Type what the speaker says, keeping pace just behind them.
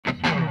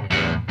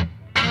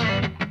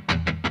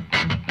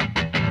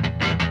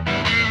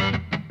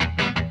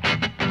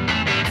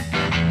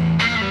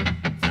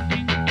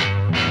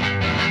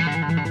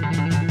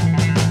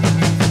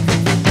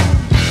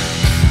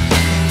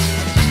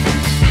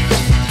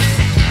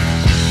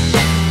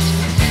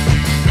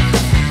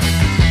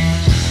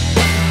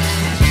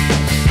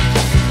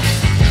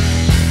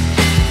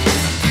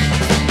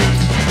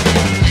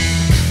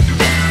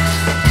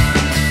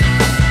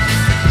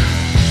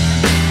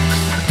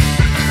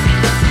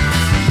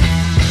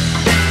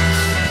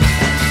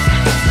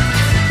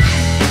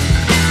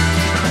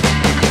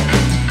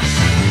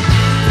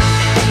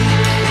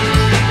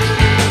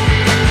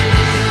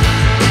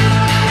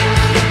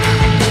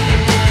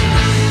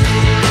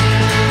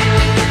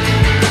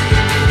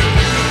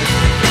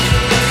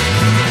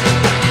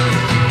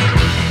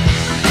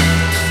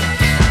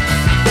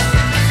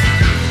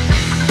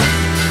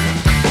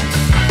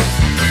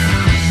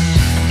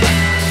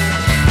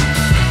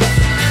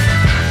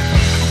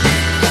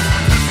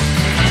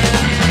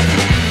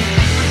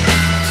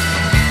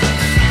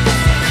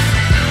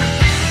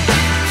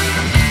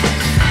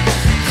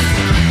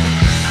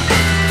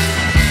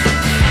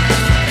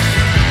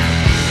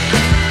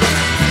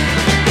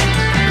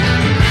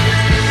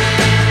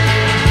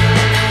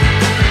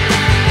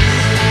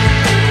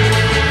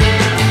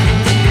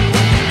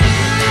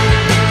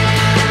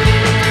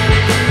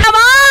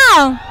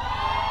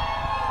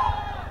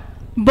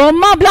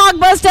బొమ్మ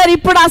block buster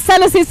ఇప్పుడు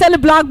అస్సలు సిస్సలు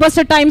బ్లాక్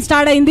బస్టర్ టైం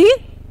స్టార్ట్ అయింది.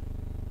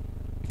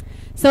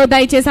 సో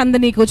దయచేసి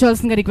అందరినీ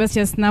కూర్చోవలసిందిగా రిక్వెస్ట్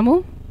చేస్తున్నాము.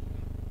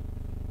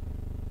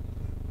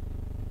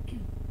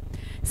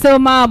 సో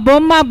మా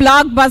బొమ్మ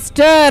బ్లాక్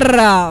బస్టర్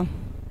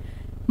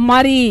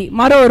మరి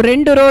మరో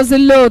 2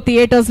 రోజుల్లో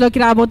థియేటర్స్లోకి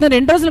రాబోతుంది.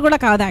 2 రోజులు కూడా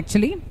కాదు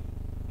actually.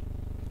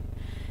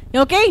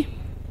 Okay,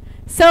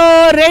 so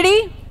ready.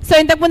 So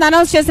ఇంతకుముందు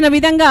అనౌన్స్ చేసిన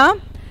విధంగా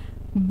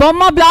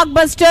బొమ్మ block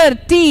buster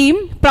team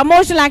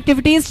promotional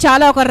activities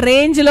చాలా ఒక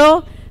రేంజ్లో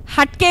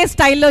హట్కే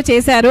స్టైల్లో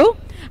చేశారు.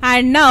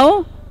 అండ్ నౌ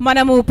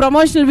మనము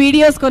ప్రమోషనల్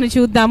వీడియోస్ కొన్ని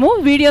చూద్దాము.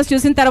 వీడియోస్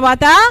చూసిన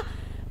తర్వాత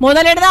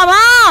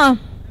మొదలెడదామా?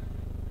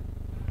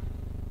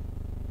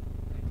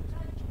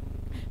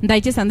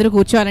 దయచేసి అందరూ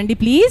కూర్చోవాలండి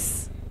please.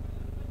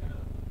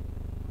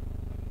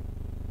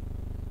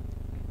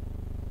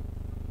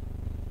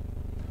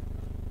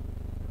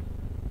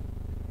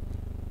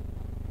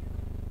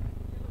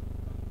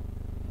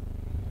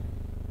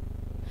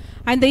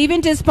 And the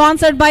event is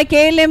sponsored by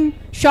KLM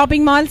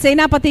Shopping Mall,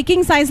 Senapati,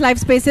 King Size Life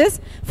Spaces,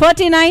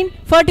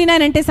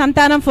 49 ante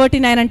Santanam,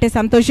 49 ante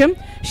Santosham,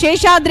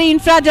 Sheshadri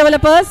Infra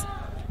Developers,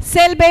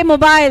 Selbay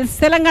Mobiles,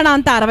 Telangana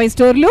anta 60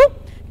 stores,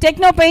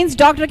 Techno Paints,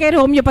 Dr. Care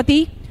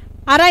Homeopathy,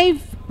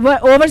 Arrive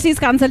Overseas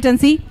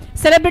Consultancy,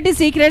 Celebrity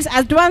Secrets,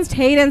 Advanced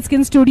Hair and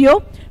Skin Studio,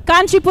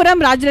 Kanchipuram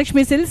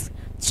Rajalakshmi Silks,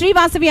 Sri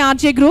Vasavi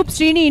RJ Group,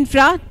 Srini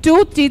Infra,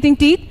 Tooth Teething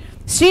Teeth,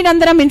 Sri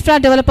Nandaram Infra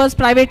Developers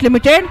Private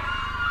Limited.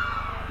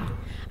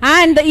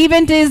 And the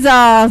event is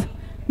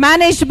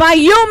managed by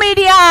You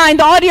Media and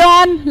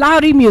Orion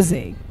Lahori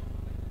Music.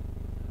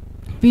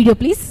 Video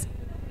please.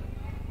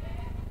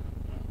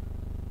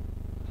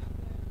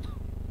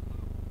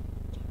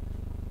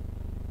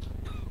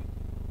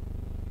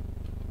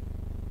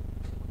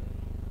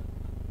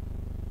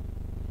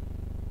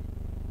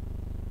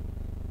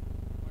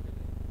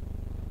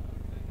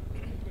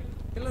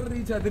 Trailer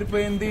reach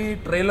అదిరిపోయింది.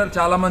 Trailer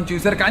చాలా మంది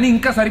చూశారు కానీ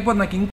ఇంకా సరిపోదు. నాకు